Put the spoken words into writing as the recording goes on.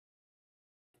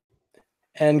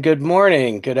And good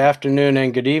morning, good afternoon,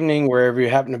 and good evening, wherever you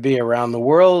happen to be around the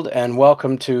world, and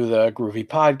welcome to the Groovy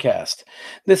Podcast.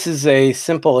 This is a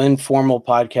simple, informal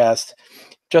podcast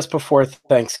just before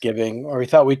Thanksgiving, where we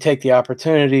thought we'd take the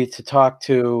opportunity to talk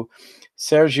to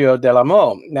Sergio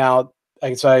Delamo. Now,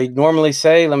 as I normally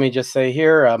say, let me just say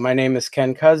here, my name is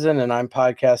Ken Cousin, and I'm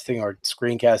podcasting, or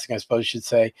screencasting, I suppose you should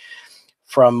say,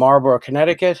 from Marlborough,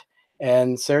 Connecticut.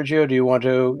 And Sergio, do you want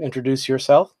to introduce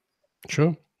yourself?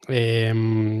 Sure. My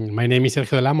name is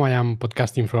Sergio Delamo. I am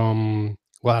podcasting from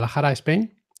Guadalajara,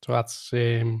 Spain. So that's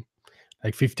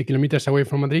like 50 kilometers away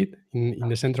from Madrid in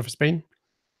the center of Spain.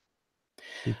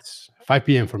 It's 5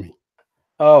 p.m. for me.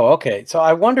 Oh, okay. So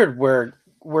I wondered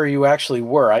where you actually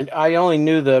were. I only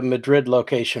knew the Madrid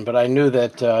location, but I knew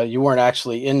that you weren't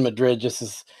actually in Madrid, just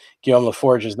as Guillaume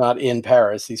Laforge is not in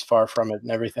Paris. He's far from it and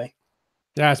everything.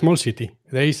 Yeah, a small city.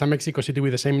 There is a Mexico City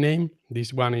with the same name.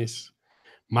 This one is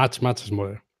much, much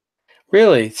smaller.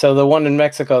 Really? So the one in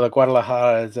Mexico, the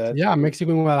Guadalajara, is that? Yeah,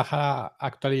 Mexico in Guadalajara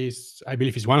actually is, I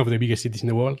believe, is one of the biggest cities in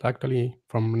the world, actually,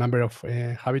 from number of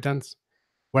inhabitants.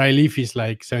 Where I live is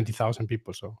like 70,000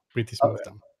 people, so pretty small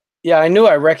town. Yeah, I knew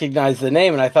I recognized the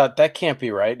name, and I thought that can't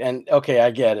be right. And okay, I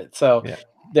get it. So Yeah,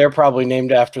 they're probably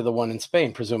named after the one in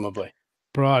Spain, presumably.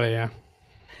 probably, yeah.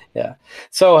 Yeah.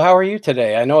 So how are you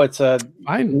today? I know it's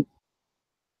Fine.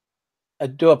 I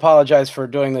do apologize for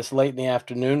doing this late in the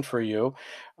afternoon for you.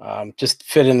 Just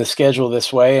fit in the schedule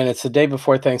this way, and it's the day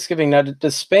before Thanksgiving. Now,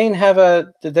 does Spain have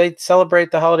did they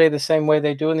celebrate the holiday the same way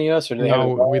they do in the US, or do they have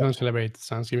it? No, we don't celebrate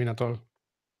Thanksgiving at all.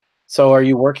 So are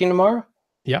you working tomorrow?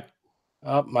 Yeah.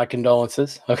 Oh, my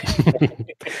condolences. Okay.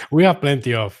 We have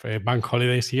plenty of bank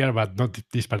holidays here, but not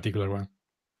this particular one.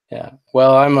 Yeah.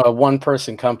 Well, I'm a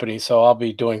one-person company, so I'll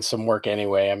be doing some work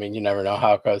anyway. I mean, you never know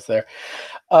how it goes there.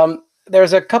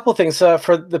 There's a couple things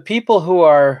for the people who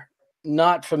are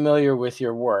not familiar with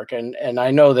your work, and I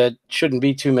know that shouldn't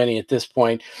be too many at this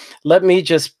point. Let me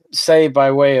just say,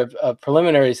 by way of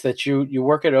preliminaries, that you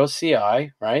work at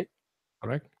OCI, right?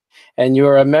 Correct? And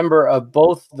you're a member of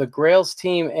both the Grails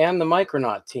team and the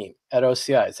Micronaut team at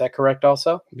OCI. Is that correct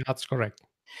also? That's correct.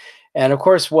 And of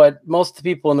course, what most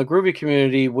people in the Groovy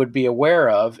community would be aware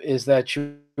of is that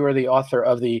you are the author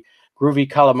of the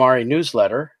Groovy Calamari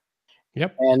newsletter.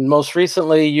 Yep. And most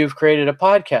recently, you've created a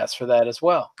podcast for that as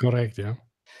well. Correct, yeah.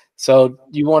 So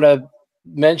do you want to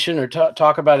mention or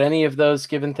talk about any of those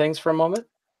given things for a moment?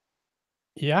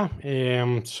 Yeah.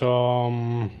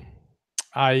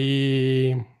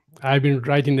 I've been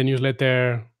writing the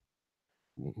newsletter,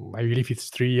 I believe it's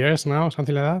 3 years now,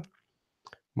 something like that,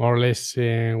 more or less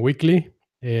weekly.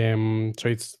 So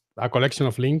it's a collection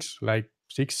of links, like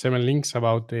 6, 7 links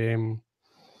about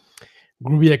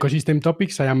Groovy ecosystem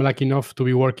topics. I am lucky enough to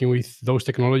be working with those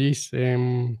technologies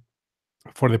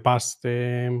for the past,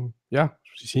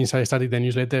 since I started the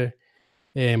newsletter.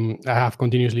 I have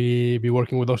continuously been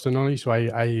working with those technologies, so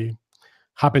I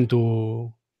happen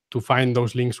to find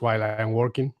those links while I am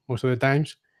working most of the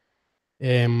times.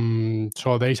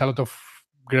 So there is a lot of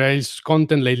Grails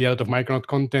content lately, a lot of Micronaut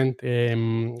content, a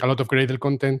lot of Gradle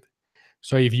content.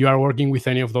 So if you are working with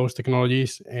any of those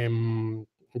technologies,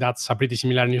 that's a pretty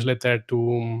similar newsletter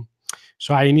to.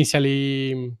 So I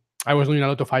was doing a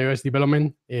lot of iOS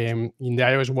development in the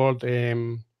iOS world.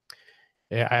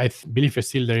 Believe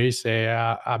still there is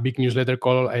a big newsletter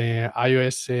called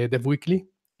iOS Dev Weekly,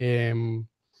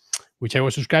 which I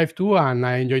was subscribed to, and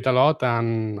I enjoyed a lot,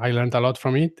 and I learned a lot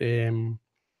from it.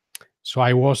 So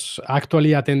I was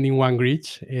actually attending one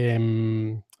Glitch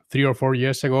 3 or 4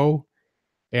 years ago,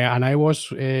 and I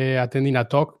was attending a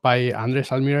talk by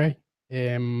Andres Almiray.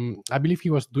 I believe he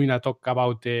was doing a talk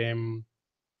about Gradle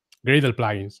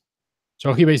plugins.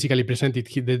 So he basically presented,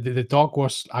 the talk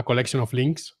was a collection of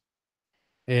links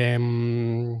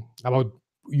about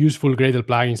useful Gradle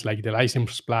plugins, like the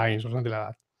license plugins or something like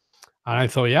that. And I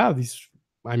thought, yeah,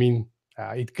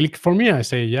 it clicked for me. I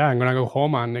say, yeah, I'm going to go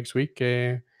home, and next week,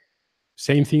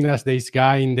 same thing as this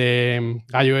guy in the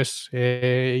iOS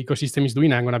ecosystem is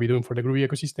doing, I'm going to be doing for the Groovy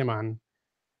ecosystem.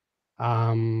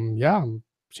 And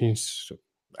since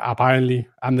apparently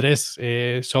Andres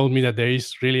showed me that there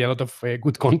is really a lot of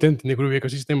good content in the Groovy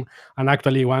ecosystem, and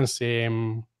actually once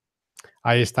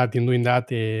I started doing that,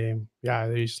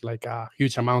 there is like a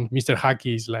huge amount. Mr.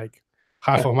 Hacky is like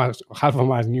half of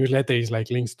my newsletter is like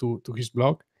links to his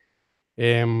blog.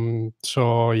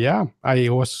 So yeah,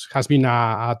 has been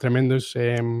a tremendous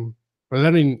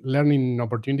learning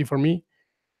opportunity for me,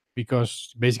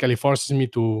 because basically forces me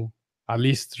to at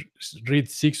least read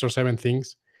 6 or 7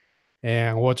 things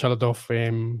and watch a lot of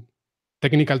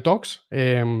technical talks.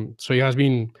 So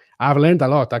I've learned a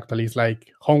lot, actually. It's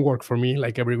like homework for me,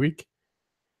 like every week.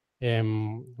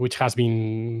 which has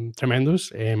been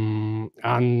tremendous. And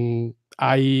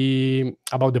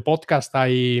about the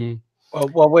podcast,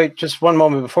 Well, wait, just one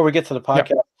moment before we get to the yeah,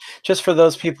 podcast. Just for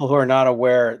those people who are not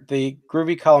aware, the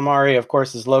Groovy Calamari, of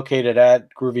course, is located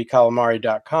at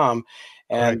groovycalamari.com.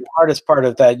 And the correct. hardest part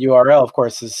of that URL, of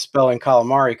course, is spelling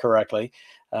calamari correctly.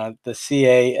 The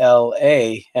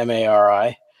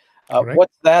Calamari. Correct.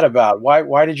 What's that about?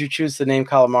 Why did you choose the name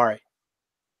calamari?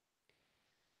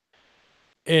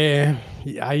 I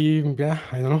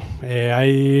don't know.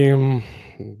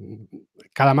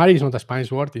 Calamari is not a Spanish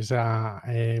word; it's a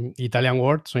Italian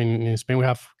word. So in Spain we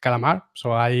have calamar.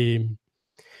 So I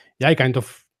kind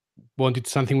of wanted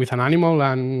something with an animal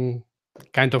and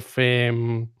kind of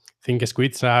think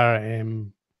squids are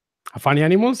funny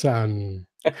animals and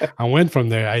went from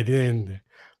there. I didn't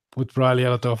put probably a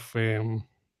lot of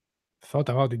thought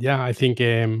about it. Yeah, I think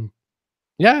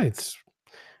it's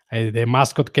the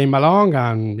mascot came along,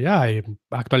 and yeah, I'm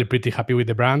actually pretty happy with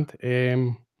the brand.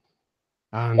 And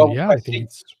Well, yeah, I I think see.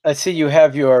 it's I see you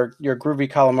have your Groovy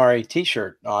Calamari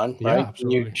T-shirt on, yeah, right? Can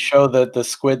you absolutely show the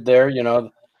squid there? You know,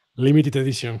 limited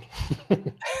edition.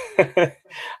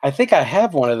 I think I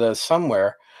have one of those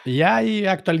somewhere. Yeah, I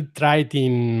actually tried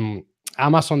in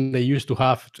Amazon. They used to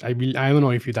have I don't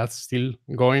know if that's still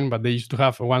going, but they used to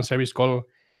have one service called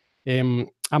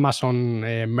Amazon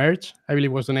Merch, I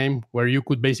believe was the name, where you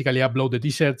could basically upload the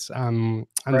t-shirts and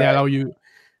they Right. allow you.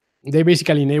 They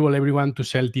basically enable everyone to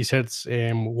sell t-shirts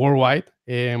worldwide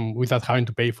without having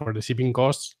to pay for the shipping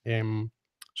costs.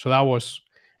 So that was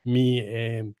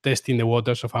me testing the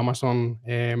waters of Amazon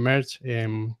Merch.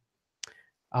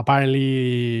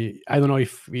 Apparently, I don't know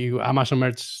if Amazon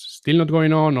Merch still not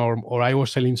going on, or I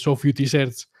was selling so few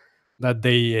t-shirts that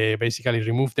they basically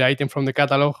removed the item from the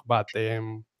catalog. But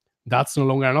that's no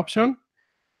longer an option,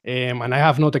 and I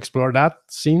have not explored that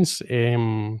since.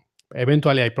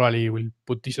 Eventually, I probably will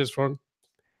put t-shirts for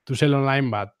to sell online,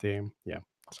 but yeah,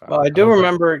 it's Well, a long process. I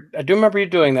do remember you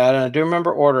doing that, and I do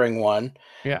remember ordering one.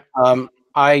 Yeah,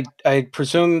 I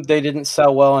presume they didn't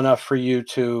sell well enough for you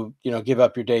to, give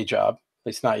up your day job, at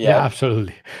least not yeah, yet.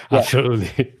 absolutely, Yeah.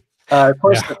 absolutely. Of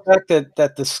course, Yeah, the fact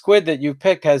that the squid that you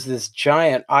picked has this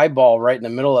giant eyeball right in the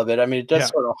middle of it, I mean, it does yeah,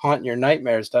 sort of haunt your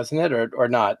nightmares, doesn't it, or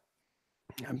not?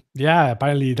 yeah.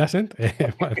 Apparently, it doesn't. but,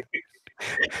 At but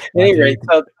any yeah, rate,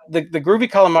 so the Groovy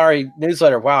Calamari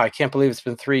newsletter, wow, I can't believe it's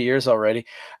been 3 years already.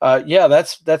 Yeah,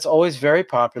 that's always very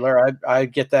popular. I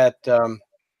get that,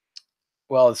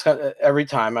 well, it's kinda every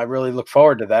time. I really look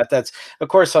forward to that. That's of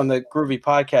course, on the Groovy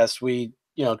podcast, we,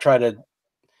 try to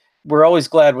we're always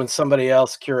glad when somebody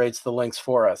else curates the links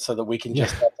for us so that we can yeah.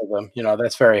 just enter them.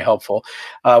 That's very helpful.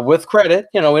 With credit,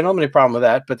 we don't have any problem with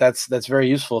that, but that's very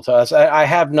useful to us. I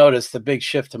have noticed the big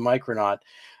shift to Micronaut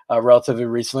relatively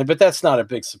recently, but that's not a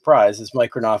big surprise as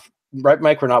Micronaut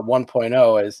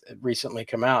 1.0 has recently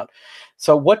come out.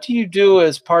 So what do you do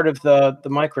as part of the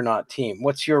Micronaut team?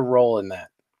 What's your role in that?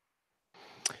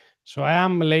 So I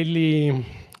am lately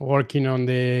working on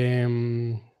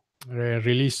the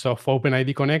release of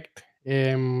OpenID Connect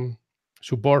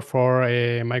support for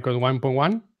Micro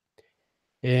 1.1.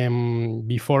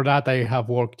 Before that, I have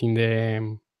worked in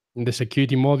the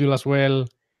security module as well,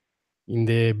 in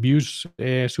the views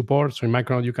support. So in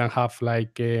Micronaut, you can have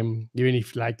like even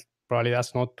if like probably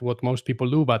that's not what most people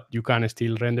do, but you can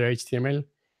still render HTML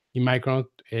in Micronaut.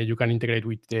 You can integrate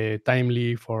with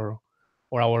Timely for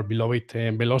our beloved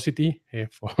Velocity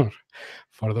for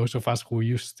those of us who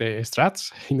used Struts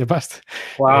in the past.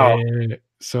 Wow.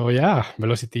 So yeah,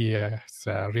 Velocity is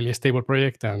a really stable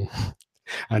project and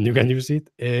and you can use it.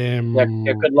 Yeah,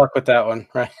 yeah, good luck with that one,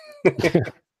 right?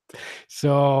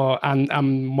 So and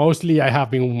mostly I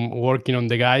have been working on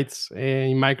the guides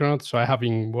in Micronaut. So I have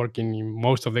been working in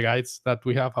most of the guides that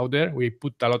we have out there. We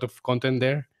put a lot of content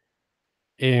there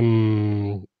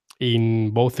in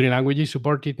both three languages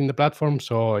supported in the platform.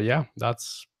 So yeah,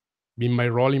 that's been my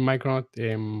role in Micronaut.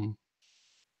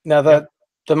 Now Yeah,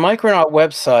 the Micronaut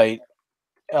website,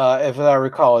 if I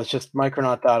recall, is just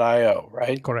micronaut.io,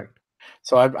 right? correct.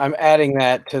 So I'm adding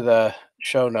that to the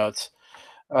show notes,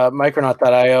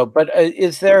 micronaut.io. But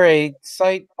is there a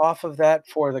site off of that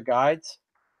for the guides?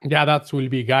 Yeah, that will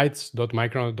be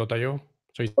guides.micronaut.io.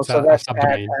 So Oh, it's so a that's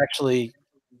subdomain. actually,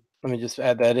 let me just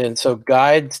add that in. So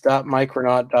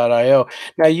guides.micronaut.io.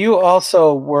 Now you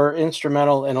also were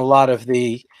instrumental in a lot of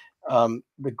the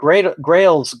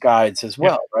Grails guides as Yeah.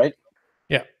 well, right?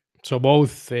 Yeah. So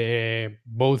both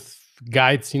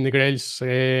guides in the Grails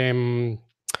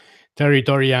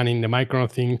territory and in the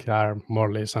Micronaut thing are more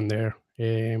or less under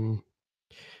my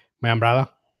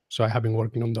umbrella. So I have been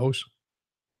working on those.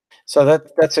 So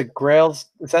that's a Grails.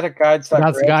 Is that a That's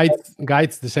guides.grails?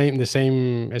 guides the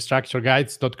same structure,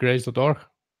 guides.grails.org.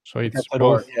 So it's .org,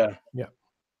 both. yeah. Yeah.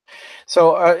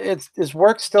 So is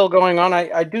work still going on?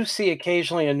 I do see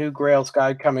occasionally a new Grails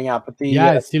guide coming out, but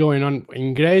Yeah, it's still going on.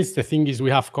 In Grails, the thing is we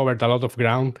have covered a lot of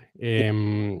ground.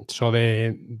 So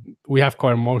we have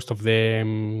covered most of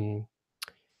the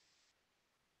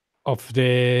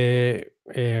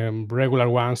regular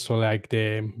ones, so like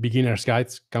the beginners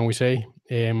guides, can we say?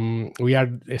 We are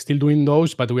still doing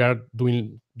those, but we are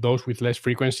doing those with less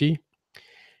frequency.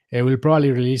 We'll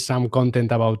probably release some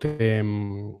content about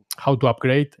how to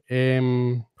upgrade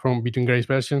from between Grace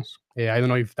versions. I don't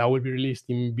know if that will be released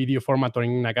in video format or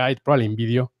in a guide, probably in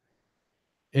video.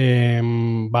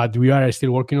 But we are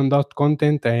still working on that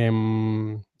content.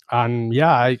 And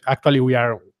yeah, actually, we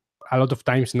are a lot of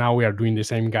times now we are doing the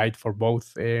same guide for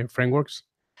both frameworks.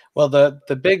 Well,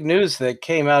 the big news that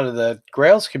came out of the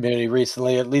Grails community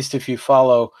recently, at least if you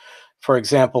follow, for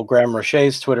example, Graham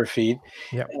Roche's Twitter feed,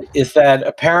 Yeah. is that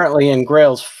apparently in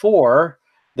Grails 4,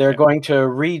 they're Yeah. going to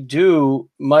redo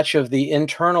much of the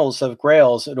internals of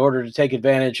Grails in order to take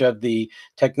advantage of the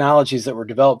technologies that were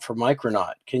developed for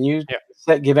Micronaut. Can you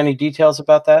give any details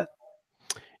about that?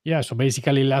 Yeah, so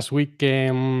basically last week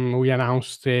we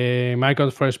announced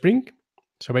Micronaut for Spring.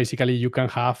 So basically you can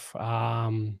have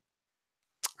an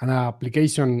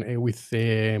application with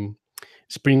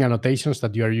Spring annotations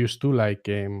that you are used to, like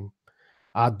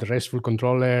add RESTful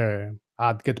controller,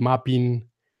 add get mapping,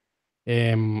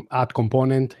 add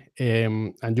component,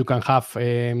 and you can have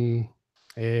the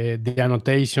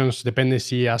annotations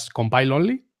dependency as compile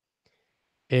only.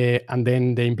 And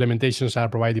then the implementations are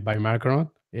provided by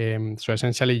Micronaut. So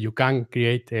essentially, you can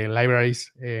create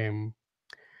libraries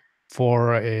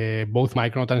for both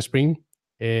Micronaut and Spring,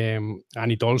 and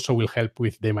it also will help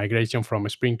with the migration from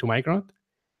Spring to Micronaut.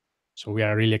 So we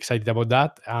are really excited about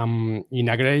that. In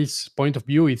a Grails point of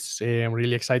view, it's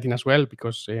really exciting as well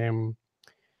because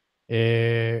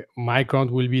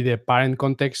Micronaut will be the parent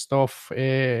context of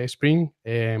Spring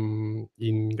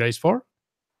in Grails 4.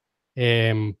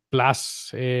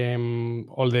 Plus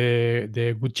all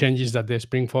the good changes that the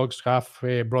Spring folks have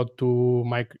brought to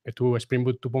Spring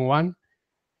Boot 2.1.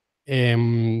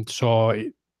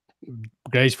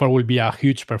 Grace 4 will be a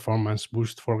huge performance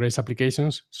boost for Grace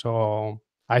applications. So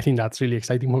I think that's really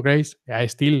exciting for Grace.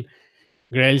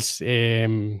 Grails,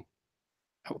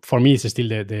 for me, is still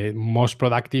the most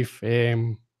productive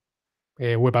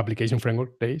web application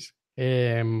framework days.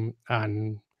 And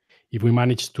if we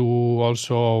manage to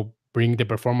also bring the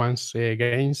performance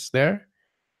gains there,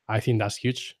 I think that's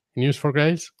huge news for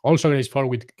Grails. Also, Grails 4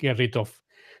 will get rid of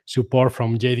support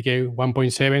from JDK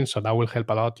 1.7, so that will help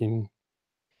a lot in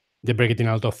deprecating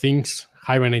a lot of things.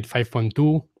 Hibernate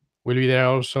 5.2 will be there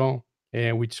also,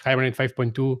 which Hibernate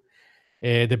 5.2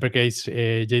 deprecates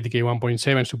JDK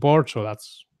 1.7 support, so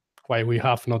that's why we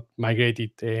have not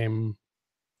migrated to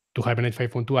Hibernate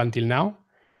 5.2 until now.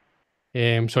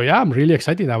 So yeah, I'm really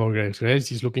excited about Grails.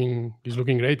 Grails is looking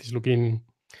great. It's looking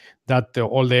that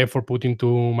all the effort put into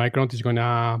Micronaut is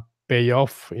gonna pay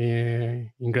off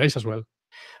in Grails as well.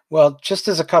 Well, just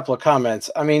as a couple of comments,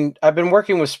 I mean, I've been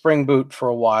working with Spring Boot for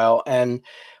a while, and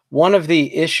one of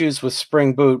the issues with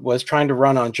Spring Boot was trying to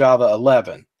run on Java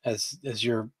 11, as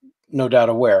you're no doubt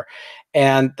aware.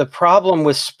 And the problem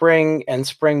with Spring and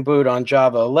Spring Boot on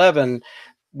Java 11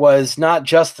 was not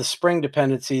just the Spring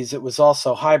dependencies, it was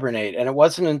also Hibernate. And it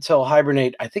wasn't until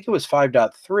Hibernate, I think it was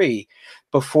 5.3,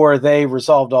 before they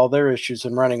resolved all their issues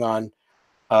in running on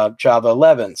Java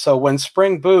 11. So when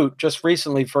Spring Boot just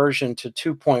recently versioned to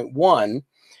 2.1,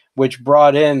 which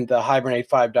brought in the Hibernate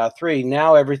 5.3,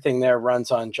 now everything there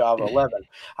runs on Java 11.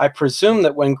 I presume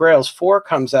that when Grails 4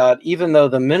 comes out, even though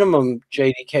the minimum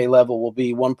JDK level will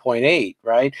be 1.8,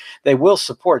 right, they will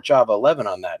support Java 11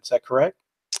 on that. Is that correct?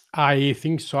 I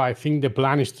think so. I think the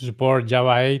plan is to support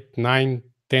Java 8, 9,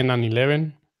 10, and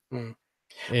 11.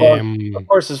 Well, of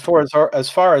course, as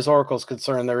far as Oracle's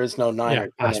concerned, there is no 9 yeah, or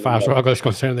 10 as far as Oracle is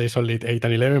concerned, there is only 8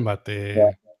 and 11, but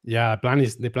yeah. the plan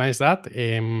is that.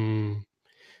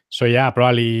 So yeah,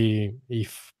 probably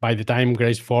if by the time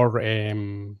Grace 4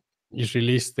 is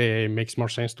released, it makes more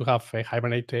sense to have a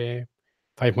Hibernate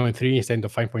 5.3 instead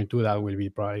of 5.2. That will be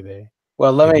probably the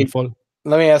default.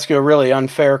 Let me ask you a really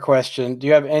unfair question. Do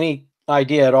you have any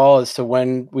idea at all as to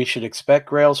when we should expect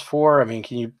Grails 4? I mean,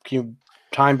 can you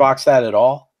time box that at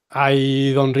all?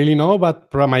 I don't really know,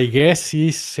 but my guess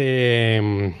is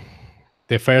the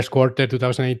first quarter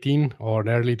 2018 or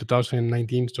early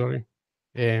 2019. Sorry.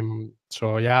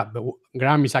 So yeah,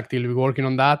 Graham is actively working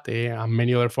on that, and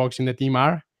many other folks in the team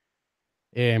are.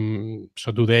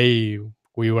 So today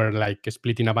we were like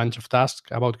splitting a bunch of tasks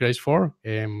about Grace 4.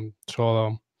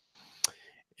 So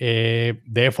the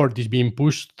effort is being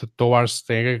pushed towards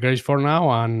the Grace 4 now,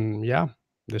 and yeah,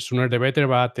 the sooner the better.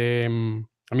 But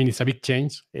I mean, it's a big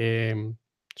change, so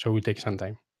it will take some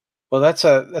time. Well,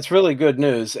 that's really good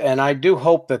news, and I do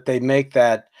hope that they make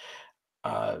that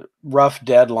rough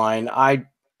deadline. I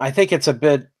think it's a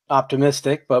bit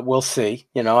optimistic, but we'll see.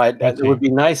 You know, Let's it would see.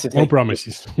 be nice if No they could.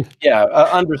 promises. Yeah,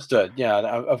 understood. Yeah,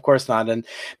 of course not.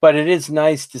 But it is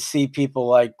nice to see people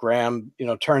like Graham, you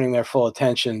know, turning their full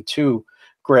attention to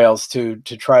Grails to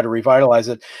try to revitalize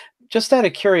it. Just out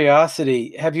of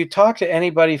curiosity, have you talked to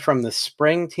anybody from the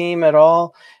Spring team at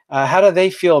all? How do they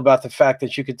feel about the fact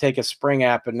that you could take a Spring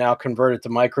app and now convert it to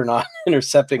Micronaut,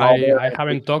 intercepting all their I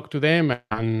haven't talked to them,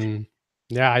 and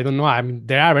yeah, I don't know. I mean,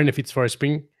 there are benefits for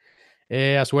Spring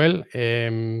as well,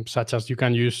 such as you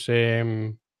can use,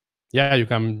 yeah, you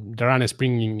can run a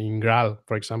Spring in Graal,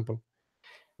 for example,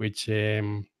 which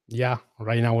yeah,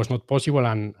 right now was not possible,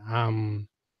 and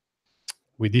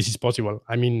with this is possible.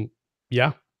 I mean,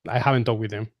 yeah, I haven't talked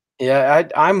with them. Yeah,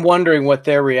 I'm wondering what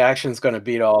their reaction is going to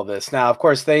be to all this. Now, of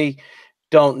course, they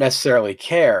don't necessarily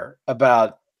care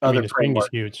about I other mean, Spring is frameworks.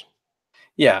 huge.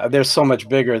 Yeah, they're so much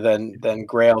bigger than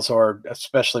Grails or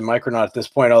especially Micronaut at this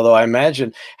point, although I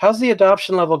imagine how's the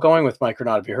adoption level going with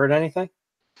Micronaut? Have you heard anything?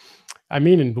 I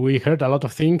mean, we heard a lot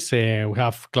of things. We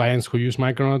have clients who use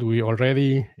Micronaut.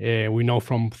 We know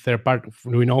from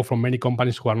we know from many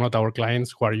companies who are not our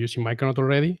clients who are using Micronaut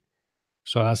already.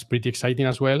 So that's pretty exciting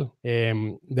as well. There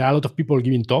are a lot of people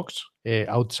giving talks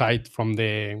outside from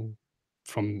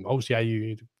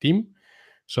OCI team.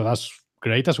 So that's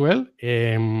great as well.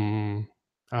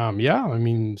 Yeah, I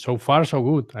mean, so far so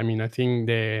good. I mean, I think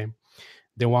the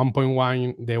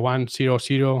 1.1, the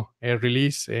 1.0.0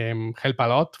 release help a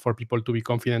lot for people to be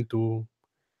confident to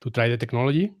try the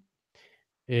technology.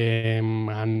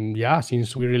 And yeah,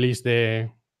 since we released the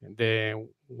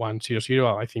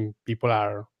 1.0.0, I think people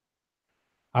are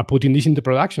putting this into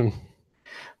production.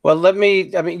 Well, I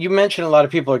mean, you mentioned a lot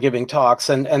of people are giving talks,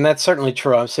 and that's certainly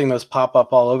true. I'm seeing those pop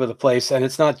up all over the place, and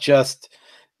it's not just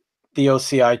the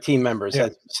OCI team members, Yeah.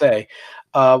 as you say.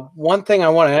 One thing I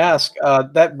want to ask,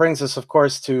 that brings us, of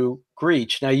course, to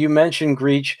Greach. Now, you mentioned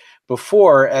Greach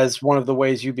before as one of the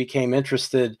ways you became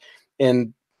interested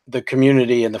in the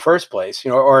community in the first place,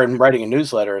 you know, or in writing a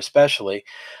newsletter, especially.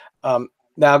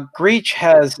 Now, Greach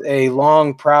has a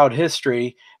long, proud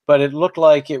history, but it looked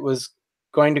like it was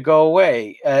going to go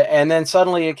away, and then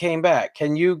suddenly it came back.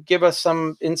 Can you give us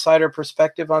some insider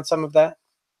perspective on some of that?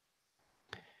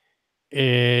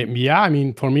 Yeah, I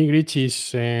mean, for me, Greach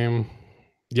is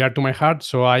dear to my heart.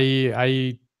 So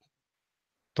I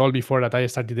told before that I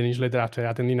started the newsletter after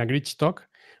attending a Greach talk,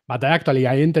 but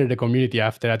I entered the community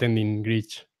after attending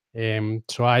Greach.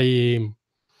 So I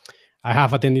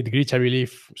have attended Greach, I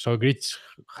believe. So Greach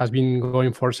has been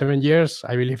going for 7 years.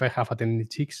 I believe I have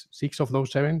attended six of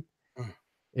those 7.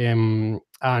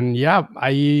 And yeah, I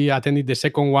attended the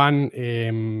second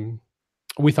one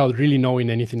without really knowing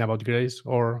anything about Grace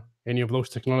or any of those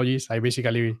technologies. I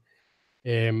basically,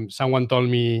 someone told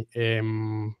me,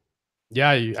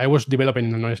 yeah, I was developing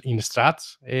in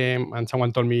Strats, and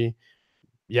someone told me,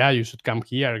 yeah, you should come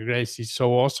here. Grace is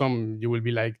so awesome. You will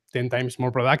be like 10 times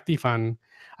more productive. And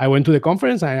I went to the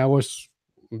conference and I was,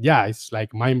 yeah, it's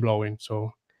like mind blowing.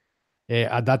 So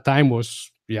at that time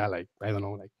was, yeah, like, I don't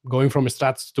know, like going from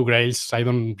Strats to Grails. I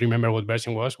don't remember what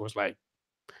version was like,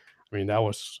 I mean, that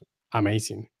was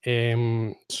amazing.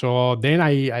 So then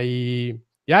I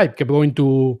kept going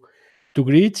to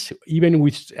Greach, even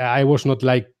with I was not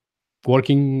like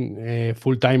working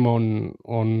full time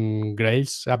on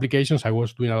Grails applications. I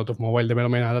was doing a lot of mobile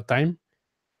development at that time.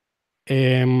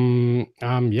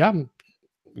 Yeah,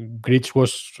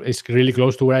 Greach is really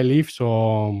close to where I live,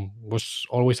 so was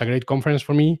always a great conference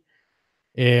for me.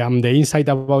 The insight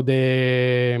about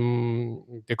the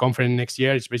conference next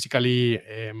year is basically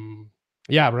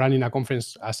yeah, running a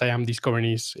conference as I am discovering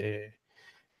is a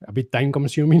bit time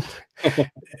consuming.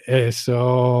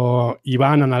 So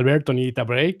Ivan and Alberto needed a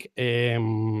break,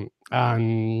 and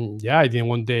yeah, I didn't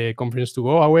want the conference to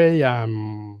go away.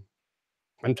 I'm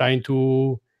trying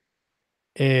to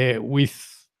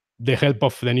with the help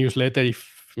of the newsletter,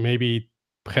 if maybe it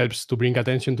helps to bring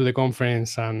attention to the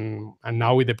conference, and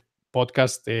now with the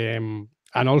podcast,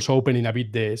 and also opening a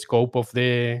bit the scope of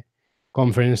the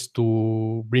conference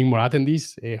to bring more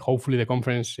attendees. Hopefully the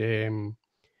conference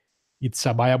it's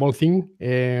a viable thing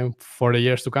for the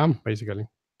years to come, basically.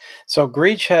 So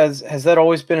Greach has that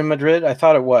always been in Madrid? I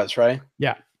thought it was, right?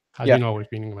 Yeah, has Yeah. been always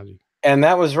been in Madrid. And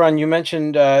that was run, you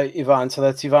mentioned Ivan, so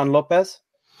that's Ivan Lopez?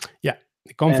 Yeah.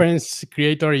 The conference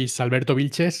creator is Alberto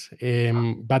Vilches,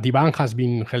 but Ivan has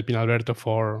been helping Alberto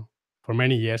for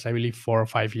many years, I believe 4 or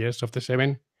 5 years of the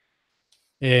 7.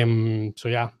 So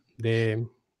yeah, the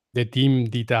team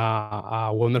did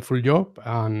a wonderful job,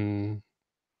 and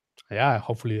yeah,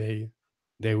 hopefully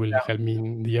they will help me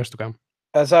in the years to come.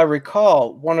 As I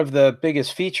recall, one of the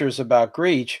biggest features about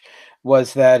Greach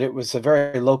was that it was a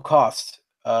very low cost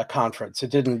conference.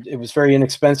 It was very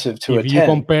inexpensive to If you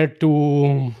attend. compare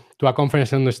to a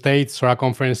conference in the States or a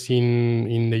conference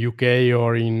in the UK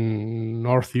or in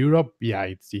North Europe, yeah,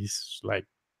 it is like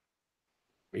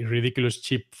ridiculous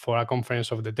cheap for a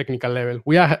conference of the technical level.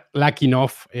 We are lucky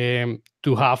enough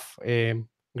to have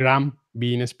Graham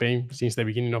be in Spain since the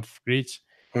beginning of Greach.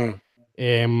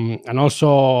 And also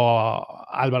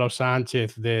Álvaro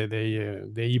Sánchez,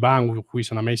 the Ivan, who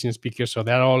is an amazing speaker. So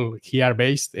they're all here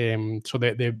based. So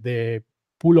the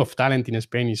pool of talent in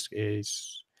Spain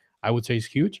is I would say, is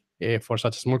huge for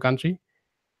such a small country.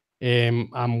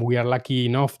 And we are lucky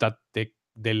enough that the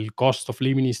cost of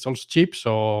living is also cheap.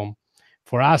 So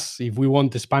for us, if we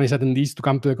want the Spanish attendees to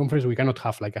come to the conference, we cannot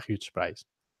have like a huge price.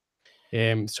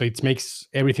 So it makes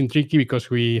everything tricky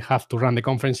because we have to run the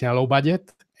conference in a low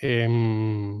budget. But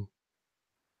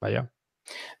yeah,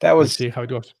 we'll see how it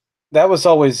goes. That was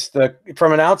always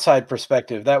from an outside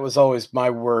perspective, that was always my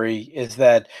worry, is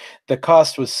that the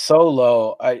cost was so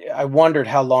low. I wondered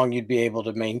how long you'd be able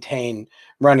to maintain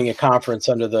running a conference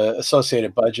under the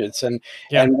associated budgets. And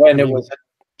when it was,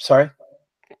 sorry?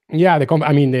 Yeah,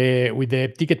 with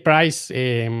the ticket price,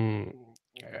 we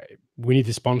need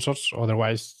the sponsors.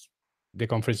 Otherwise, the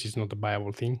conference is not a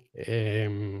viable thing.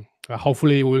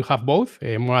 Hopefully, we'll have both,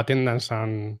 more attendance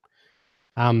and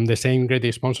the same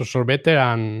great sponsors or better.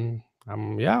 And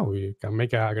yeah, we can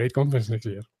make a great conference next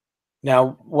year.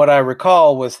 Now, what I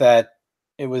recall was that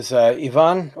it was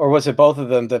Ivan, or was it both of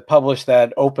them, that published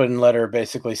that open letter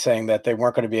basically saying that they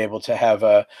weren't going to be able to have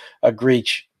a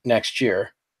Greach next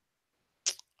year.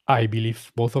 I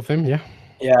believe both of them, yeah.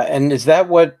 Yeah, and is that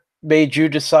what made you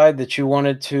decide that you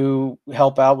wanted to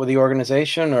help out with the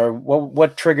organization, or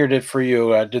what triggered it for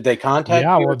you? Did they contact you?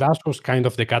 Yeah, well, that was kind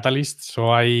of the catalyst. So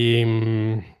I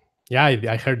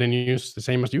heard the news the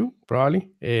same as you, probably.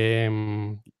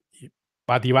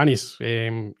 But Ivan is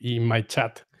in my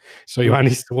chat. So Ivan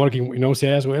is working in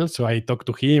OCI as well. So I talked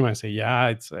to him and say, yeah,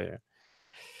 it's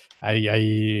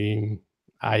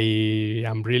I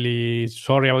am really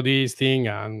sorry about this thing.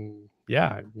 And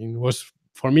yeah, it was,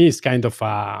 for me, it's kind of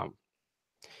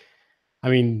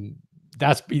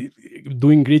that's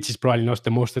doing Greach is probably not the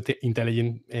most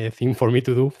intelligent thing for me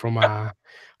to do from a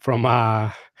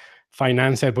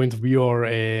financial point of view or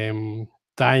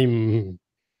time,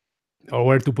 or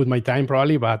where to put my time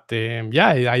probably. But yeah,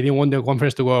 I didn't want the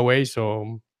conference to go away.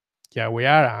 So yeah, we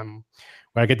are.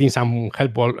 We're getting some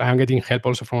help. I'm getting help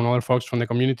also from other folks from the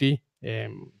community.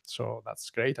 So that's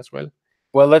great as well.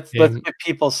 Well, let's give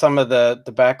people some of the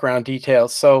background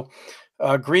details. So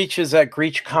Greach is at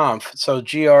GreachConf, so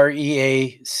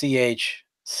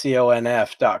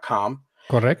GreachConf.com.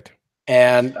 Correct.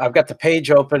 And I've got the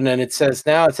page open, and it says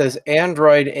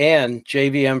Android and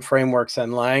JVM frameworks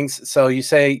and Langs. So you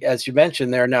say, as you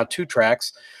mentioned, there are now 2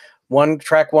 tracks.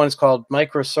 Track one is called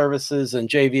Microservices and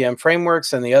JVM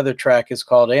Frameworks, and the other track is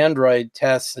called Android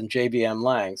Tests and JVM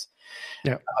Langs.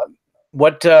 Yeah.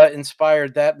 What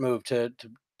inspired that move to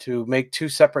make 2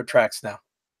 separate tracks now?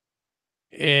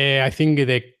 I think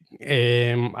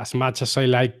as much as I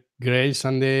like Grails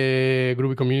and the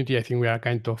Groovy community, I think we are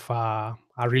kind of a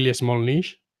really small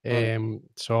niche.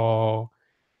 So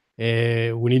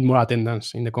we need more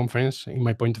attendance in the conference, in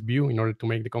my point of view, in order to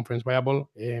make the conference viable.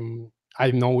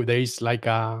 I know there is like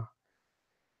a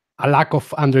lack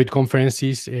of Android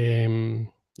conferences in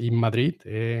Madrid,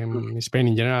 in Spain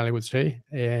in general, I would say.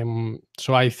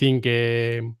 So I think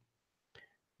I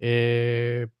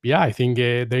think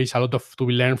there is a lot to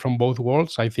be learned from both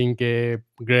worlds. I think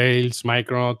Grails,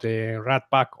 Micronaut,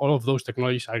 Ratpack, all of those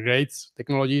technologies are great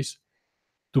technologies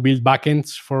to build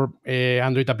backends for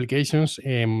Android applications,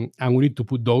 and we need to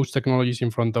put those technologies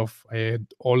in front of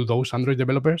all those Android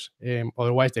developers.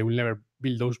 Otherwise, they will never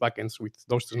build those backends with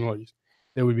those technologies.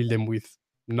 They will build them with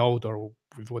Node or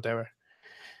with whatever.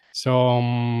 So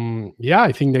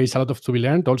I think there is a lot to be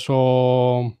learned.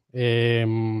 Also,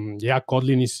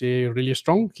 Kotlin is really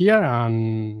strong here,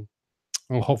 and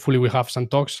hopefully we have some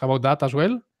talks about that as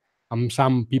well.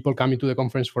 Some people coming to the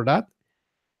conference for that.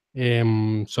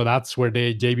 So that's where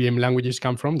the JVM languages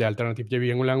come from, the alternative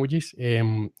JVM languages.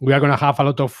 We are going to have a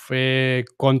lot of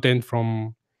content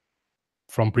from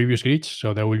previous Greach,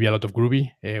 so there will be a lot of Groovy.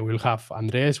 We'll have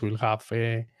Andres, we'll have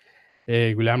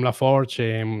Guillaume Laforge,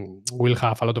 we'll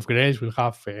have a lot of Grails, we'll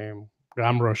have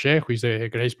Graham Rocher, who is the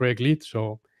Grace project lead.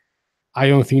 So I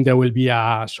don't think there will be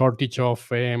a shortage of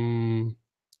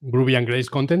Groovy and Grace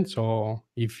content. So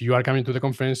if you are coming to the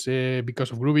conference because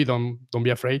of Groovy, don't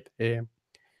be afraid. I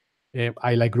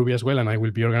like Groovy as well, and I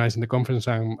will be organizing the conference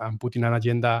and putting an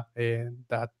agenda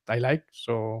that I like.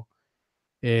 So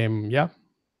yeah,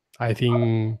 I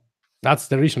think that's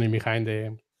the reasoning behind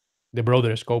the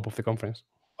broader scope of the conference.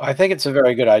 I think it's a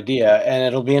very good idea, and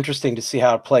it'll be interesting to see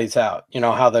how it plays out. You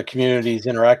know, how the communities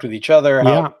interact with each other, how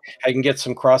Yeah, I can get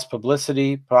some cross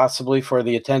publicity possibly for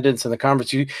the attendance in the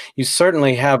conference. You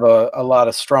certainly have a lot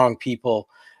of strong people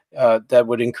that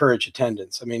would encourage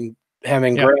attendance. I mean,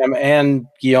 having yeah, Graham and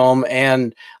Guillaume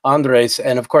and Andres,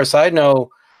 and of course I know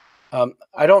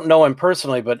I don't know him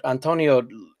personally, but Antonio,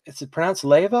 is it pronounced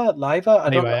Leiva? Leiva?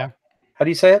 I don't Leiva, know. yeah, How do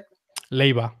you say it?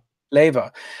 Leiva.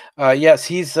 Leva. Yes,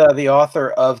 he's the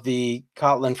author of the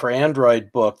Kotlin for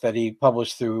Android book that he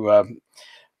published through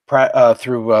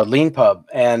LeanPub,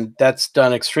 and that's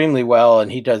done extremely well.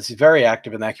 And he's very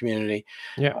active in that community.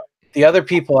 Yeah. The other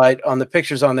people on the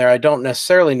pictures on there, I don't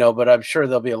necessarily know, but I'm sure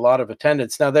there'll be a lot of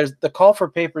attendance. Now, there's the call for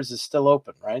papers is still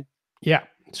open, right? Yeah.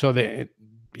 So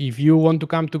if you want to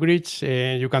come to Gridge,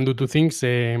 you can do two things,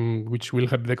 which will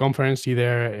help the conference.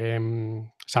 Either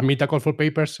submit a call for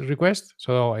papers request.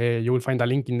 So you will find a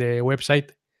link in the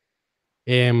website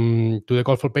to the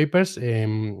call for papers.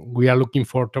 We are looking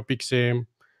for topics around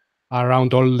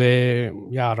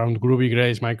around Groovy,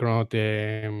 Grace, Micronaut,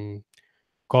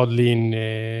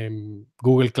 Kotlin,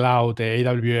 Google Cloud,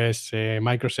 AWS,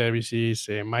 microservices,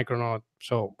 Micronaut.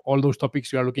 So all those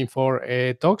topics you are looking for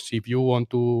talks. If you want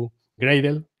to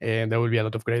Gradle, there will be a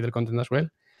lot of Gradle content as well.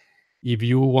 If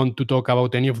you want to talk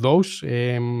about any of those,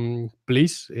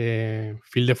 please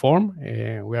fill the form.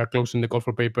 We are closing the call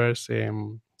for papers, I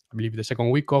believe, the second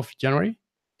week of January.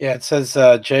 Yeah, it says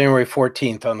January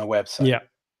 14th on the website. Yeah.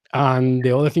 And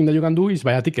the other thing that you can do is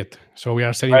buy a ticket. So we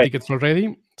are selling Right. tickets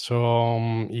already. So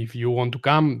if you want to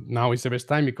come, now is the best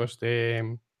time because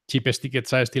the cheapest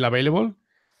tickets are still available.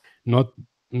 Not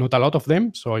a lot of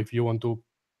them. So if you want to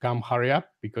come, hurry up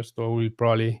because they will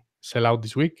probably sell out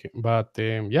this week. But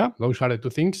yeah, those are the two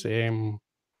things. Yeah,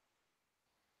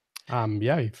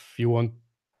 if you want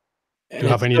And to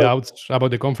have any doubts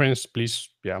about the conference, please,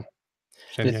 send me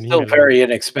it's an still email. very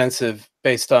inexpensive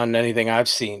based on anything I've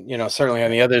seen. You know, certainly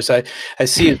on the others, I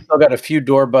see it's still got a few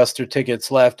doorbuster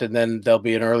tickets left, and then there'll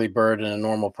be an early bird and a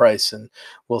normal price, and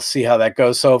we'll see how that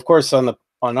goes. So, of course, on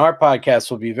our podcast,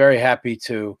 we'll be very happy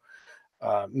to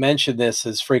mention this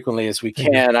as frequently as we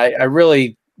can. I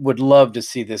really would love to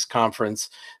see this conference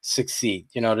succeed.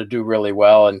 You know, to do really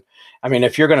well. And I mean,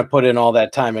 if you're going to put in all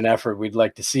that time and effort, we'd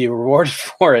like to see you rewarded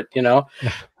for it. You know,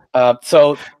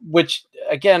 so which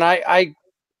again, I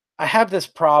have this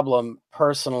problem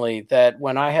personally that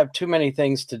when I have too many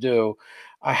things to do,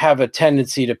 I have a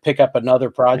tendency to pick up another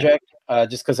project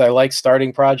just because I like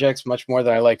starting projects much more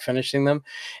than I like finishing them.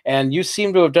 And you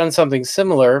seem to have done something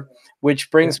similar, which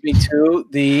brings me to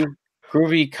the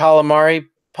Groovy Calamari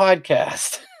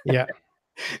podcast. Yeah.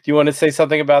 Do you want to say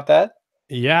something about that?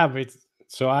 Yeah, but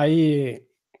so I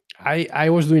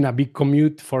was doing a big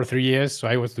commute for 3 years. So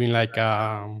I was doing like 2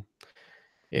 hours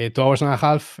and a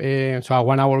half. So a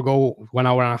 1 hour go, 1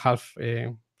 hour and a half.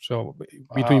 So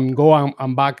between go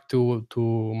and back to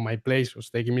my place was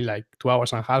taking me like 2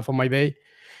 hours and a half of my day.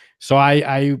 So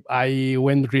I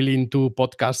went really into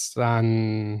podcasts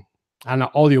and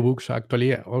audiobooks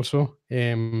actually also.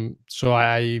 So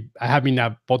I have been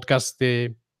a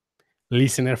podcast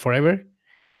listener forever.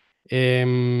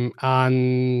 And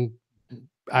I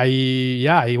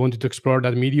wanted to explore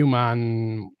that medium,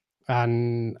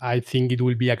 and I think it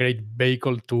will be a great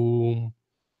vehicle to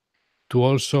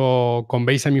also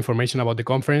convey some information about the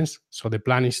conference. So the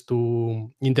plan is to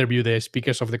interview the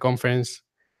speakers of the conference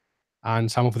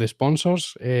and some of the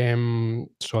sponsors.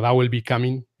 So that will be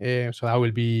coming.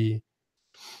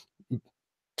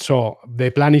 So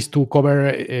the plan is to cover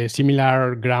a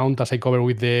similar ground as I cover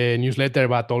with the newsletter,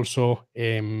 but also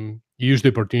use the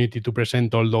opportunity to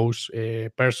present all those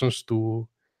persons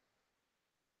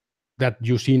that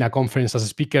you see in a conference as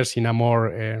speakers in a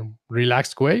more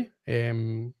relaxed way.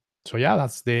 So yeah,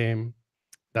 that's the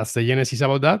genesis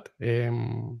about that.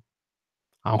 And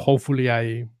hopefully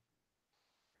I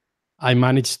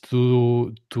managed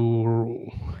to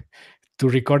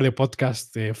record the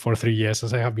podcast for 3 years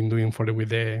as I have been doing with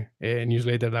the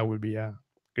newsletter. That will be a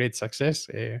great success.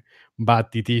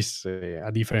 But it is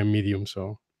a different medium,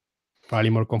 so probably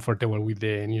more comfortable with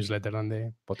the newsletter than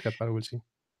the podcast, but we'll see.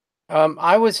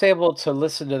 I was able to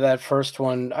listen to that first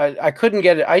one. I couldn't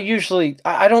get it. I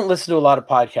don't listen to a lot of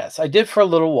podcasts. I did for a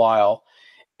little while.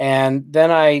 And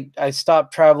then I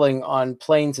stopped traveling on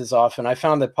planes as often. I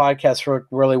found that podcasts work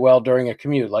really well during a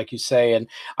commute, like you say. And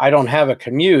I don't have a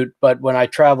commute, but when I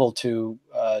travel to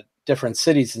different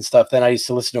cities and stuff, then I used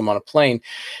to listen to them on a plane.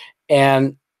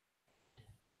 And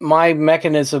my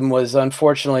mechanism was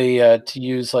unfortunately to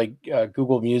use like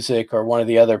Google Music or one of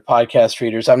the other podcast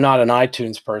readers. I'm not an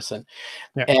iTunes person.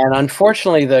 Yeah. And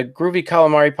unfortunately, the Groovy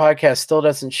Calamari podcast still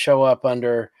doesn't show up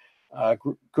under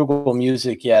Google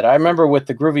Music yet. I remember with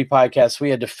the Groovy podcast, we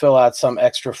had to fill out some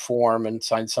extra form and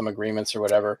sign some agreements or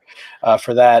whatever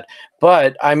for that.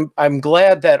 But I'm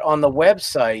glad that on the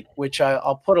website, which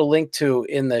I'll put a link to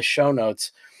in the show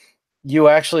notes, you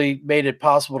actually made it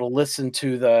possible to listen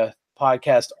to the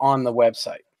podcast on the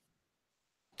website.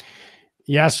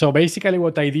 Yeah. So basically,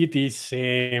 what I did is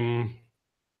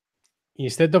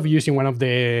instead of using one of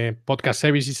the podcast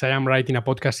services, I am writing a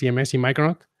podcast CMS in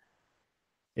Micronaut.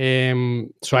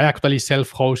 So I actually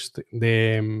self-host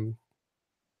the.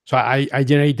 So I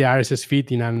generate the RSS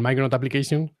feed in a Micronaut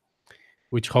application,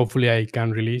 which hopefully I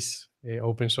can release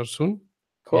open source soon.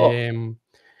 Cool.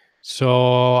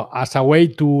 So as a way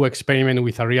to experiment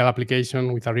with a real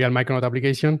application, with a real Micronaut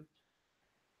application.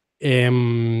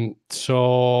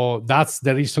 So that's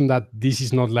the reason that this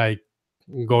is not like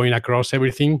going across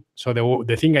everything. So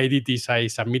the thing I did is I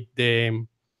submit the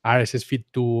RSS feed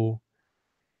to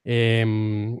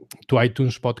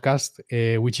iTunes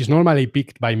Podcast, which is normally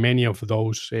picked by many of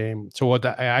those. So what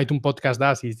iTunes Podcast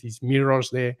does is mirrors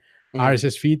the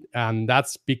RSS feed, and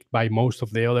that's picked by most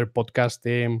of the other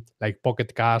podcasts, like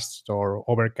Pocket Casts or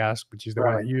Overcast, which is the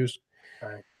one I use.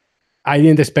 Right. I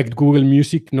didn't expect Google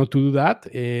Music not to do that.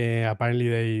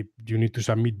 Apparently, you need to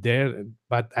submit there,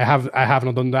 but I have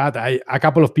not done that. A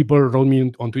couple of people wrote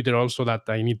me on Twitter also that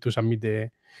I need to submit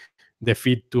the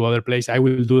feed to other place. I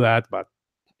will do that, but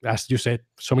as you said,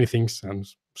 so many things and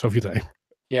so few time.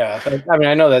 Yeah, I mean,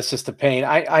 I know that's just a pain.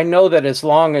 I know that as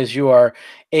long as you are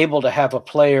able to have a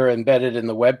player embedded in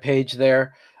the web page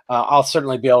there, I'll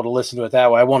certainly be able to listen to it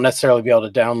that way. I won't necessarily be able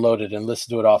to download it and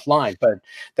listen to it offline, but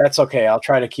that's okay. I'll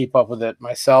try to keep up with it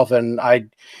myself. And I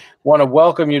want to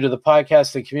welcome you to the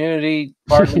podcasting community,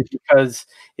 partly because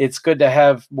it's good to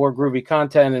have more groovy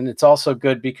content. And it's also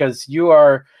good because you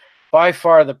are by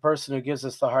far the person who gives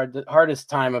us the hardest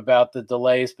time about the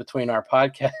delays between our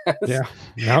podcasts. Yeah,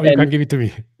 now you can give it to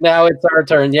me. Now it's our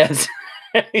turn, yes.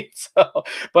 So,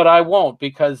 but I won't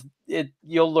because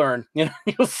you'll learn,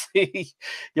 you'll see,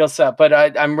 you'll see. But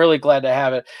I'm really glad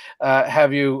to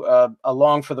have you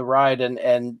along for the ride,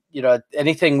 and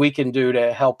anything we can do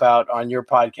to help out on your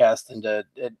podcast and to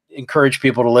encourage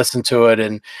people to listen to it,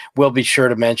 and we'll be sure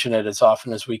to mention it as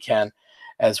often as we can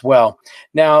as well.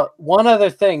 Now, one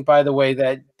other thing, by the way,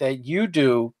 that you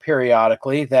do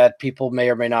periodically that people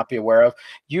may or may not be aware of,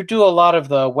 you do a lot of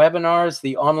the webinars,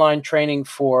 the online training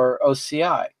for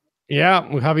OCI. Yeah,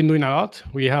 we have been doing a lot.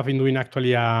 We have been doing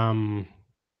actually a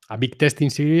big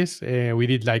testing series. We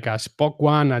did like a Spock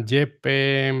one, a JEP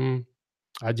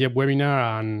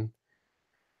webinar,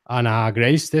 and a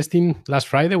Grace testing last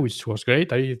Friday, which was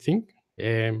great, I think.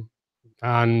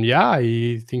 And yeah,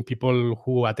 I think people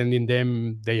who attending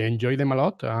them, they enjoy them a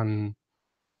lot. And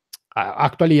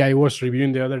actually, I was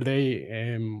reviewing the other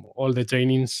day all the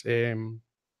trainings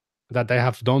that I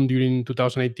have done during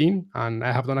 2018, and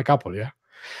I have done a couple.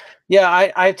 Yeah,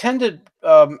 I attended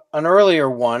an earlier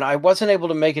one. I wasn't able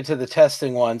to make it to the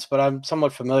testing ones, but I'm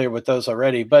somewhat familiar with those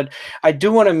already. But I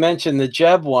do want to mention the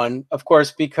Jeb one, of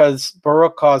course, because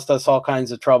Baruch caused us all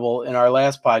kinds of trouble in our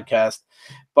last podcast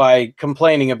by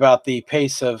complaining about the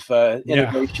pace of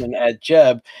innovation at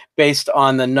Jeb based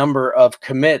on the number of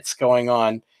commits going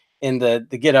on in the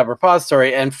GitHub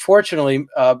repository. And fortunately,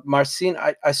 Marcin,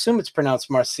 I assume it's pronounced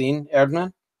Marcin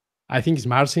Erdmann? I think it's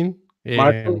Marcin.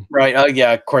 Marcin? Right. Oh,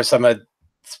 yeah, of course.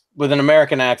 With an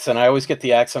American accent. I always get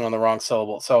the accent on the wrong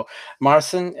syllable. So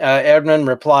Marcin Erdmann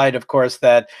replied, of course,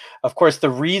 that, the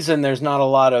reason there's not a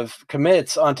lot of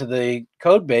commits onto the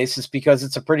code base is because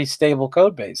it's a pretty stable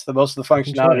code base. The most of the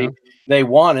functionality they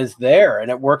want is there, and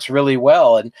it works really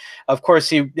well. And of course,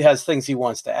 he has things he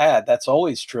wants to add. That's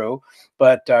always true.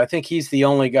 But I think he's the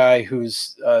only guy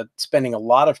who's spending a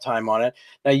lot of time on it.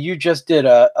 Now, you just did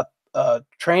a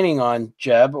training on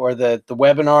Jeb, or the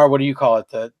webinar. What do you call it?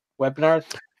 The webinar?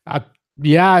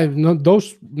 Yeah,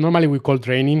 those normally we call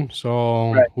training.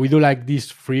 So we do like these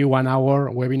free 1 hour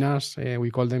webinars,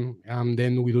 we call them.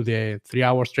 Then we do the 3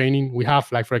 hours training. We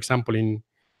have, like, for example, in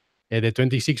the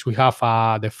 26th, we have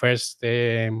the first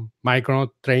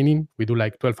Micronaut training. We do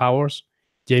like 12 hours.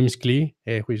 James Klee,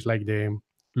 who is like the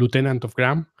lieutenant of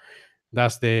Graham,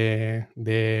 that's the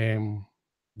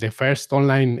first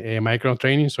online Micronaut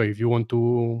training. So if you want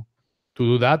to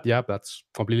do that, yeah, that's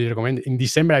completely recommended. In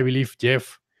December, I believe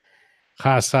Jeff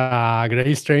has a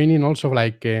Grace training also,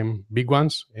 like big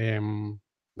ones.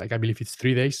 Like I believe it's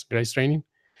 3 days Grace training.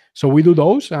 So we do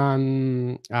those,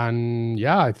 and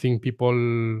yeah, I think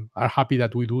people are happy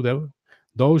that we do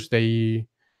those. They,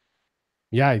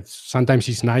 yeah, sometimes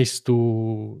it's nice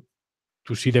to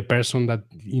see the person that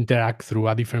interact through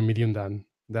a different medium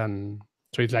than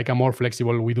so it's like a more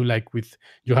flexible. We do like with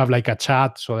you have like a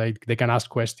chat, so they can ask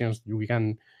questions. We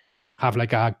can have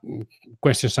like a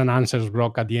questions and answers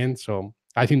block at the end. So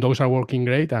I think those are working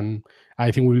great, and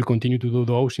I think we will continue to do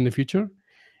those in the future.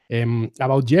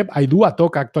 About Jeb, I do a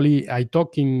talk actually. I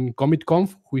talk in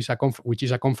CommitConf, which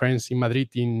is a conference in Madrid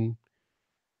in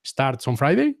starts on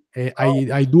Friday.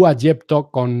 I do a Jeb talk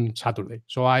on Saturday.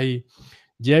 So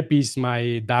Jeb is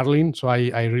my darling. So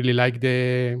I really like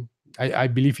I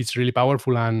believe it's really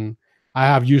powerful, and I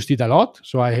have used it a lot.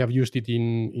 So I have used it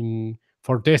in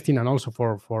for testing and also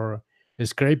for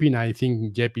scraping. I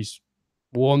think Jeb is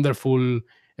wonderful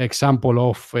example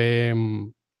of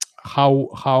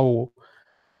how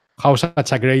how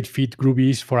such a great fit Groovy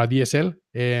is for a DSL.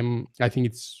 I think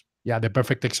it's the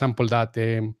perfect example that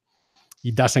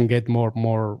it doesn't get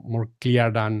more clear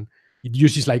than it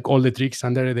uses like all the tricks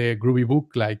under the Groovy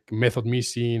book, like method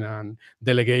missing and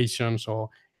delegation. So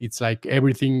it's like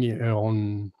everything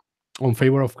on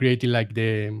favor of creating like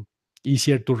the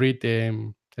easier to read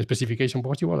specification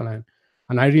possible.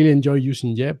 And I really enjoy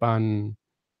using Jeb, and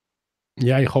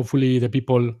yeah, hopefully the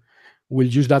people will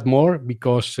use that more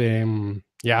because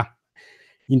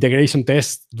integration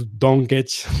tests don't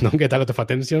get don't get a lot of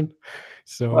attention.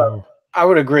 So I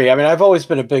would agree. I mean, I've always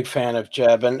been a big fan of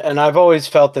Jeb, and I've always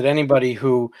felt that anybody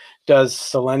who does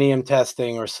Selenium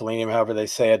testing or Selenium, however they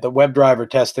say it, the WebDriver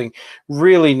testing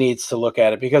really needs to look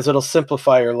at it because it'll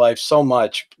simplify your life so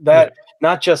much. That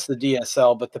not just the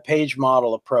DSL, but the page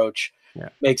model approach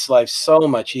makes life so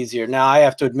much easier. Now, I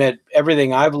have to admit,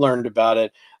 everything I've learned about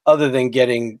it, other than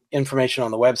getting information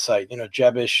on the website,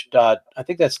 Jebish I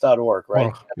think that's .org,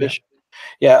 right?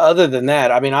 Yeah. Other than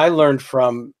that, I mean, I learned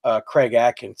from Craig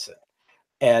Atkinson.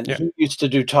 And he used to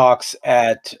do talks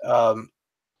at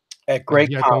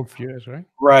Great Conf,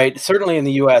 right? Certainly in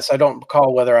the U.S. I don't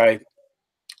recall whether I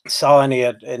saw any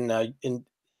at the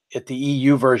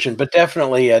EU version, but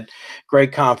definitely at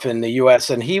Great Conf in the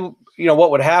U.S. And he,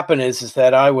 what would happen is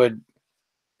that I would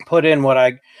put in what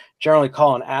I generally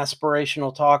call an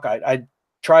aspirational talk. I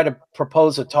try to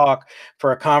propose a talk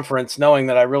for a conference knowing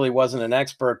that I really wasn't an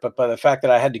expert, but by the fact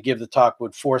that I had to give the talk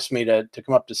would force me to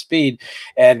come up to speed.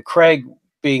 And Craig,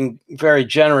 being very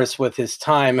generous with his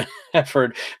time and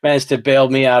effort, managed to bail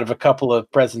me out of a couple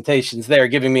of presentations there,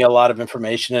 giving me a lot of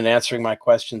information and answering my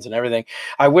questions and everything.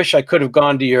 I wish I could have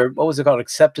gone to your, what was it called,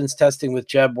 acceptance testing with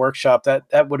Jeb workshop.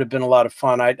 That would have been a lot of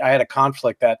fun. I had a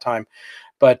conflict that time.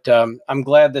 But I'm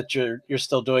glad that you're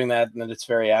still doing that and that it's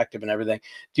very active and everything.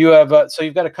 Do you have so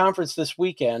you've got a conference this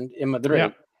weekend in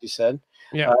Madrid? You said.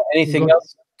 Anything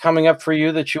else coming up for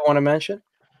you that you want to mention?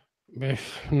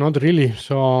 Not really.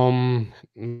 So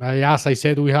as I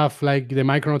said, we have like the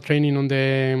Micronaut training on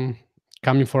the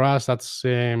coming for us. That's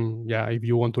if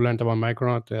you want to learn about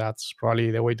Micronaut, that's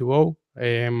probably the way to go.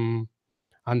 And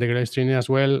the Grace training as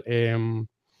well. And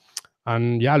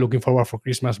looking forward for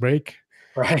Christmas break.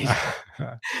 Right.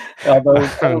 Although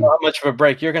I don't know how much of a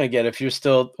break you're going to get if you're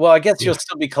still. Well, I guess you'll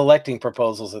still be collecting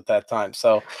proposals at that time.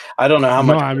 So I don't know how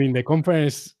much. No, I mean the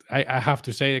conference. I have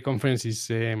to say the conference is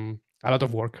a lot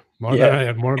of work, more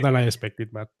than I expected.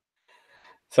 But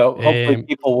so hopefully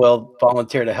people will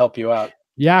volunteer to help you out.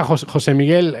 Yeah, Jose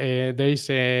Miguel. There is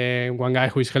one guy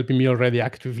who is helping me already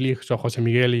actively. So Jose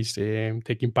Miguel is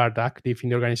taking part active in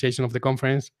the organization of the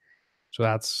conference. So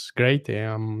that's great.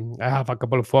 I have a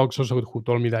couple of folks also who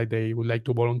told me that they would like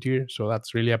to volunteer. So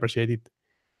that's really appreciated.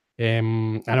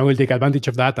 And I will take advantage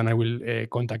of that, and I will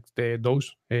contact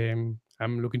those. I'm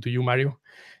looking to you, Mario.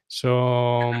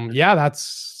 So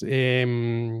that's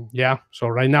So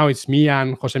right now it's me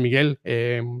and Jose Miguel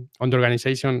on the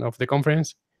organization of the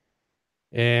conference.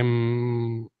 As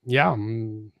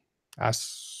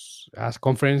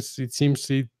conference, it seems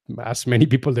as many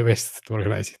people the best to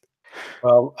organize it.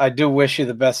 Well, I do wish you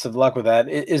the best of luck with that.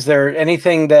 Is there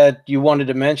anything that you wanted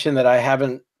to mention that I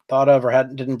haven't thought of or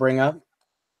didn't bring up?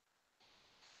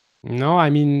 No, I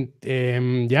mean,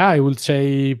 I would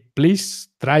say please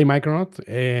try Micronaut.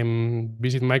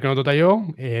 Visit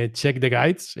micronaut.io, check the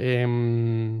guides.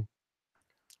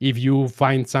 If you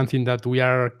find something that we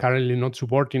are currently not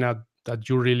supporting, that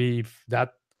you really, if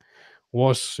that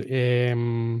was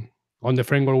on the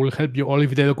framework will help you, or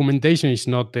if the documentation is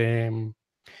not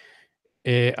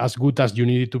as good as you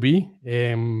need it to be,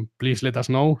 please let us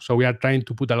know. So we are trying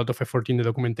to put a lot of effort in the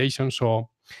documentation. So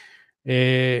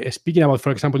speaking about,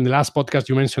 for example, in the last podcast,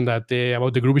 you mentioned that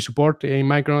about the Groovy support in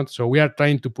Micronaut. So we are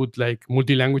trying to put like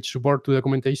multi-language support to the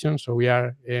documentation. So we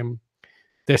are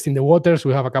testing the waters.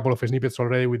 We have a couple of snippets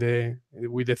already with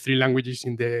the 3 languages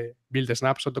in the build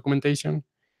snapshot documentation.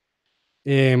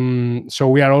 So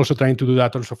we are also trying to do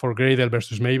that also for Gradle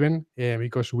versus Maven,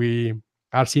 because we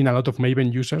are seeing a lot of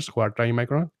Maven users who are trying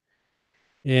Micronaut.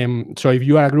 So if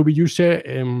you are a Groovy user,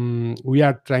 we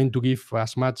are trying to give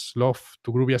as much love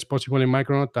to Groovy as possible in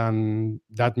Micronaut, and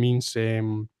that means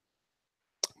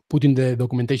putting the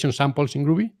documentation samples in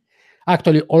Groovy.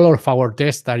 Actually, all of our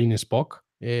tests are in Spock,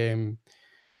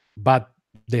 but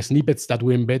the snippets that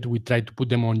we embed, we try to put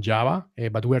them on Java,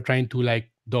 but we are trying to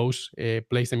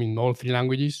place them in all 3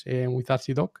 languages with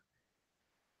RCDoc.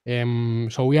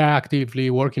 So we are actively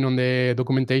working on the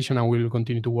documentation, and we will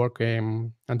continue to work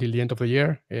until the end of the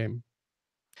year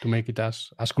to make it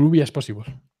as Groovy as possible.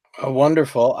 Oh,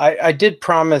 wonderful. I did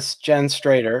promise Jen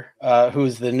Strader,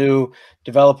 who's the new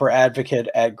developer advocate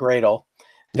at Gradle,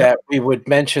 that we would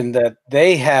mention that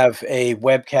they have a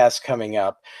webcast coming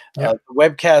up. The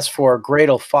webcast for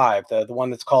Gradle 5, the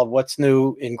one that's called What's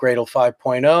New in Gradle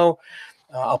 5.0.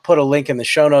 I'll put a link in the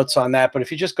show notes on that, but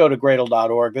if you just go to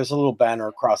gradle.org, there's a little banner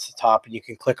across the top, and you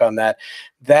can click on that.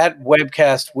 That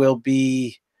webcast will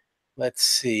be, let's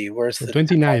see, where's the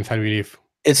 29th, I believe.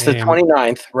 It's the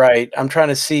 29th, right? I'm trying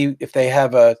to see if they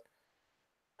have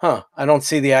I don't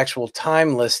see the actual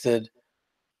time listed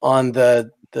on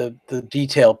the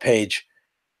detail page.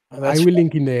 I will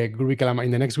link in the Groovy Calamari,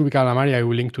 in the next Groovy Calamari, I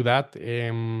will link to that.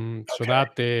 So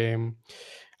that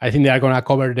I think they are going to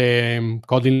cover the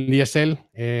Kotlin DSL,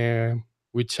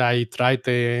 which I tried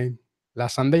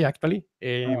last Sunday, actually.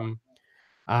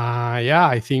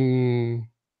 I think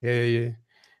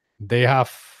they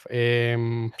have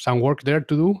some work there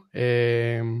to do.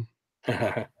 And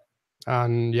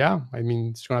I mean,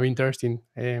 it's going to be interesting.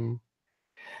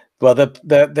 Well,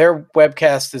 their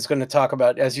webcast is going to talk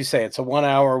about, as you say, it's a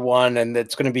 1-hour one, and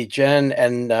it's going to be Jen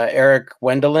and Eric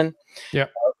Wendelin.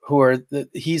 Who are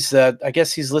he's I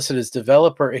guess he's listed as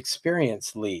developer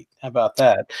experience lead. How about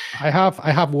that? I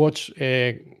have watched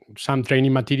some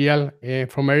training material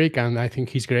from Eric, and I think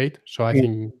he's great. So I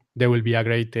think there will be a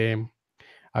great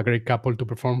couple to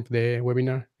perform the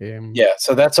webinar.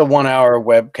 So that's a 1-hour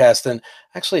webcast, and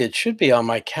actually it should be on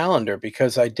my calendar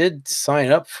because I did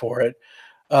sign up for it.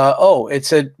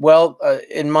 It's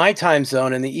in my time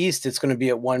zone in the East, it's going to be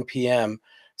at 1 p.m.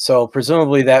 So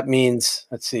presumably that means,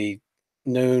 let's see,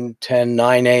 noon,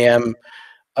 9 a.m.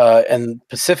 And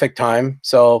Pacific time.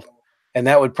 So, and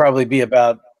that would probably be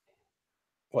about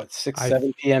what,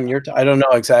 7 p.m. your time. I don't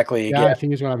know exactly. Yeah, I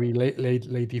think it's going to be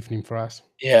late evening for us.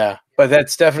 Yeah, but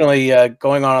that's definitely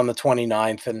going on the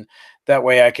 29th, and that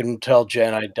way I can tell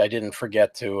Jen I didn't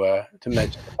forget to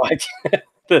mention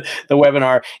the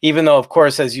webinar, even though, of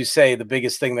course, as you say, the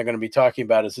biggest thing they're going to be talking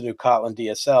about is the new Kotlin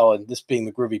DSL, and this being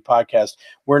the Groovy podcast,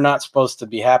 we're not supposed to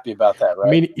be happy about that, right?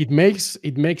 I mean, it makes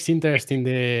interesting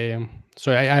the.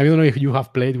 So I don't know if you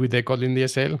have played with the Kotlin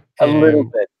DSL. A little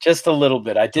bit, just a little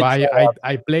bit. I did. So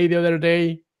I played the other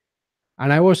day,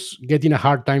 and I was getting a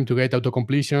hard time to get auto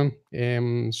completion.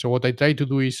 So what I tried to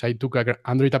do is I took an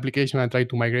Android application and tried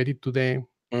to migrate it to the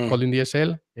Kotlin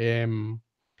DSL.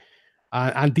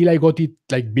 Until I got it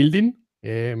like building,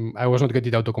 I was not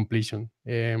getting auto completion.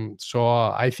 So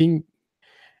I think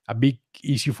a big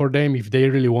issue for them, if they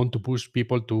really want to push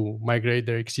people to migrate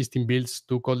their existing builds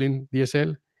to Kotlin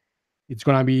DSL, it's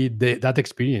gonna be that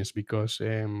experience, because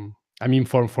I mean,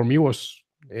 for me, it was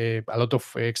a lot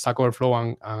of Stack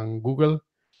Overflow and Google.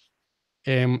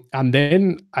 And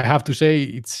then I have to say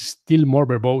it's still more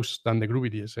verbose than the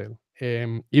Groovy DSL,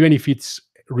 even if it's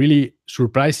really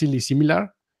surprisingly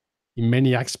similar in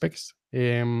many aspects.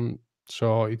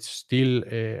 So it's still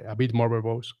a bit more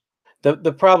verbose.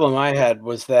 The problem I had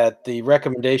was that the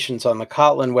recommendations on the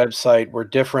Kotlin website were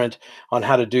different on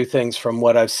how to do things from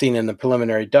what I've seen in the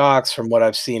preliminary docs, from what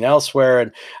I've seen elsewhere,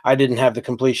 and I didn't have the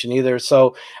completion either.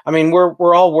 So, I mean,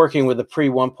 we're all working with a pre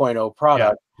 1.0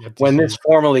 product. When this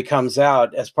formally comes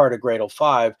out as part of Gradle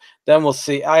 5, then we'll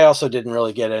see. I also didn't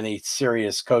really get any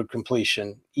serious code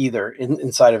completion either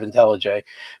inside of IntelliJ,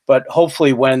 but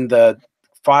hopefully when the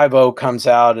 5.0 comes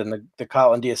out and the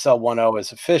Kotlin DSL 1.0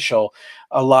 is official,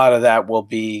 a lot of that will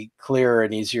be clearer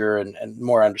and easier and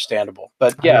more understandable.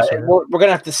 But yeah, we're going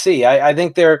to have to see. I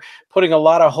think they're putting a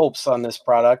lot of hopes on this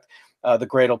product. The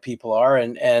Gradle people are,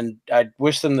 and I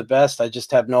wish them the best. I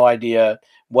just have no idea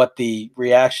what the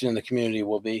reaction in the community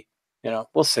will be.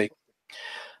 We'll see.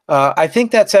 I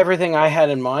think that's everything I had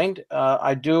in mind.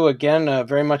 I do, again,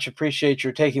 very much appreciate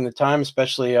your taking the time,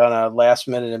 especially on a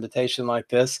last-minute invitation like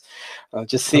this. It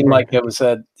just No seemed problem. like it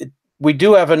was we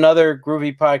do have another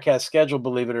Groovy podcast scheduled,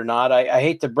 believe it or not. I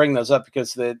hate to bring those up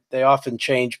because they often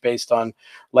change based on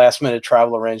last-minute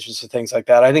travel arrangements and things like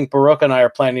that. I think Baruch and I are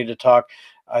planning to talk,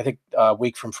 I think, a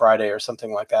week from Friday or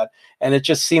something like that. And it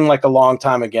just seemed like a long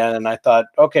time again. And I thought,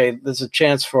 okay, there's a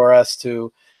chance for us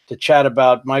to chat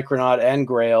about Micronaut and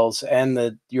Grails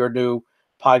and your new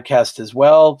podcast as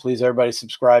well. Please, everybody,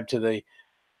 subscribe to the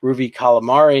Groovy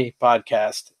Calamari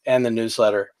podcast and the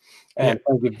newsletter. And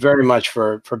thank you very much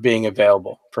for being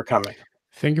available, for coming.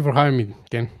 Thank you for having me,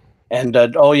 Ken. And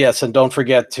oh yes, and don't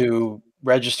forget to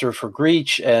register for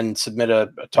Greach and submit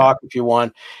a talk if you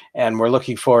want. And we're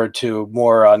looking forward to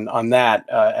more on that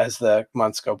as the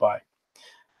months go by.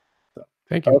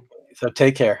 Thank you. Okay, so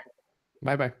take care.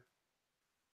 Bye-bye.